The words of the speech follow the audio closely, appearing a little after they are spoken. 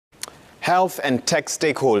Health and tech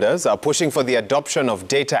stakeholders are pushing for the adoption of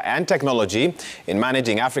data and technology in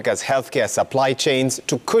managing Africa's healthcare supply chains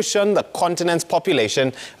to cushion the continent's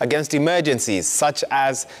population against emergencies such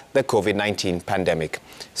as the COVID-19 pandemic.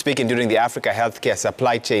 Speaking during the Africa Healthcare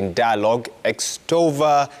Supply Chain Dialogue,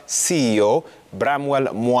 Extova CEO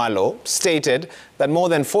Bramwell Mwalo stated that more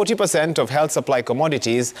than 40% of health supply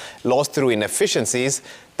commodities lost through inefficiencies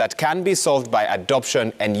that can be solved by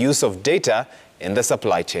adoption and use of data in the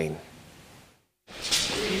supply chain.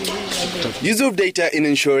 Use of data in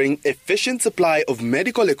ensuring efficient supply of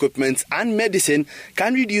medical equipment and medicine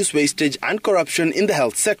can reduce wastage and corruption in the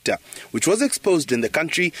health sector, which was exposed in the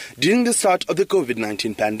country during the start of the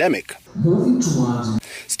COVID-19 pandemic.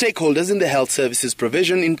 Stakeholders in the health services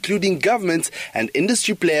provision, including governments and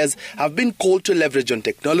industry players, have been called to leverage on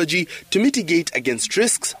technology to mitigate against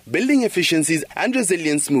risks, building efficiencies and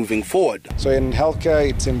resilience moving forward. So in healthcare,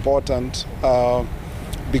 it's important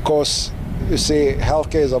because you see,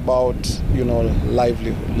 healthcare is about,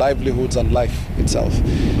 livelihoods and life itself.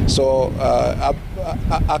 So a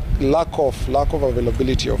lack of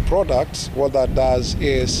availability of products, what that does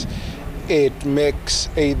is it makes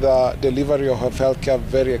either delivery of healthcare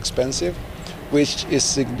very expensive, which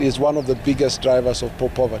is one of the biggest drivers of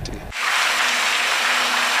poverty.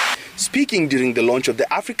 Speaking during the launch of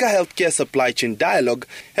the Africa Healthcare Supply Chain Dialogue,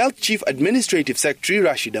 Health Chief Administrative Secretary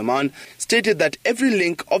Rashid Aman stated that every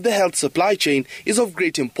link of the health supply chain is of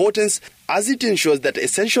great importance as it ensures that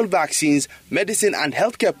essential vaccines, medicine and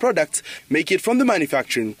healthcare products make it from the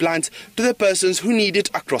manufacturing plant to the persons who need it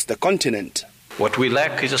across the continent. What we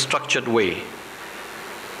lack is a structured way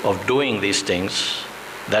of doing these things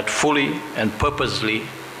that fully and purposely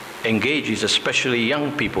engages especially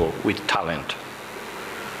young people with talent.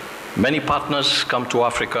 Many partners come to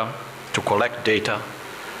Africa to collect data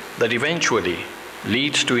that eventually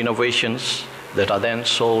leads to innovations that are then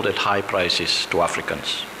sold at high prices to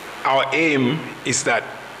Africans. Our aim is that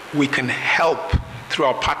we can help through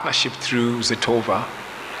our partnership through Zetova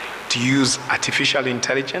to use artificial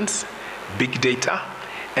intelligence, big data,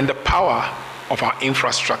 and the power of our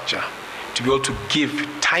infrastructure to be able to give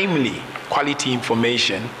timely quality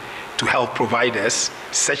information to health providers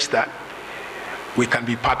such that we can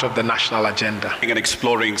be part of the national agenda. And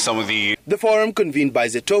exploring some of the forum convened by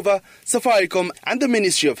Zetova, Safaricom and the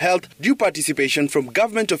Ministry of Health drew participation from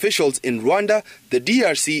government officials in Rwanda, the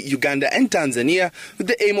DRC, Uganda and Tanzania with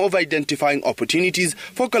the aim of identifying opportunities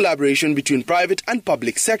for collaboration between private and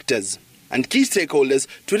public sectors and key stakeholders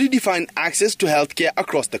to redefine access to healthcare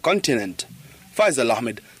across the continent. Faisal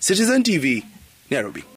Ahmed, Citizen TV, Nairobi.